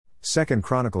2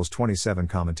 Chronicles 27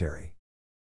 Commentary.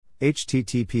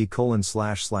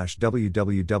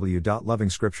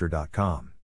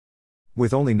 http://www.lovingscripture.com.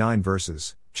 With only 9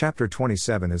 verses, chapter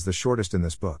 27 is the shortest in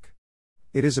this book.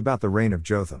 It is about the reign of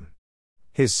Jotham.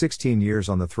 His 16 years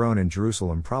on the throne in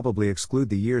Jerusalem probably exclude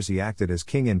the years he acted as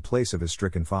king in place of his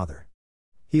stricken father.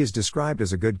 He is described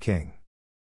as a good king.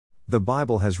 The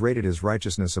Bible has rated his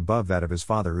righteousness above that of his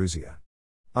father Uzziah.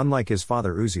 Unlike his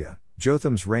father Uzziah,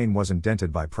 Jotham's reign wasn't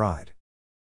dented by pride.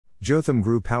 Jotham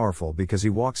grew powerful because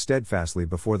he walked steadfastly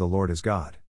before the Lord his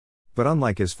God. But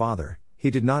unlike his father,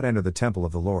 he did not enter the temple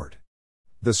of the Lord.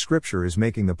 The scripture is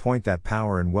making the point that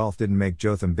power and wealth didn't make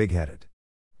Jotham big-headed.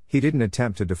 He didn't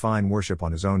attempt to define worship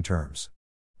on his own terms.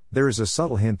 There is a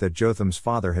subtle hint that Jotham's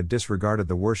father had disregarded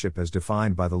the worship as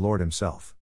defined by the Lord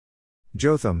himself.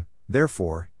 Jotham,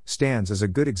 therefore, stands as a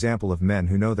good example of men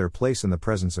who know their place in the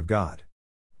presence of God.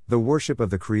 The worship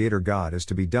of the Creator God is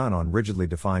to be done on rigidly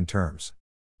defined terms.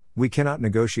 We cannot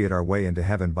negotiate our way into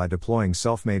heaven by deploying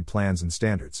self-made plans and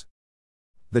standards.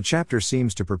 The chapter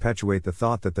seems to perpetuate the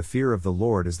thought that the fear of the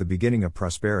Lord is the beginning of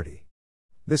prosperity.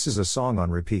 This is a song on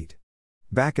repeat.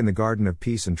 Back in the Garden of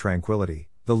Peace and Tranquility,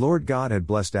 the Lord God had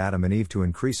blessed Adam and Eve to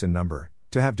increase in number,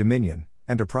 to have dominion,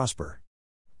 and to prosper.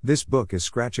 This book is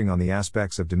scratching on the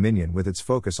aspects of dominion with its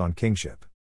focus on kingship.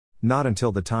 Not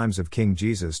until the times of King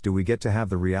Jesus do we get to have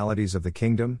the realities of the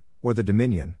kingdom, or the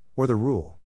dominion, or the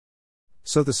rule.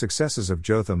 So the successes of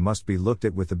Jotham must be looked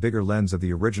at with the bigger lens of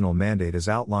the original mandate as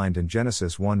outlined in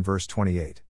Genesis 1 verse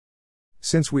 28.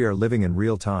 Since we are living in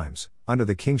real times, under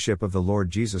the kingship of the Lord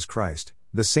Jesus Christ,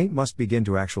 the saint must begin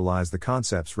to actualize the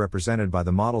concepts represented by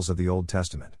the models of the Old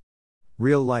Testament.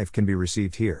 Real life can be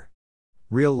received here.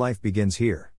 Real life begins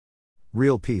here.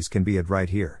 Real peace can be had right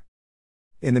here.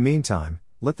 In the meantime,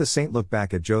 let the saint look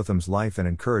back at Jotham's life and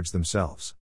encourage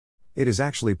themselves. It is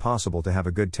actually possible to have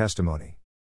a good testimony.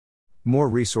 More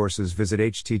resources visit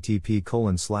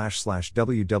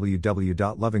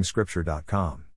http://www.lovingscripture.com.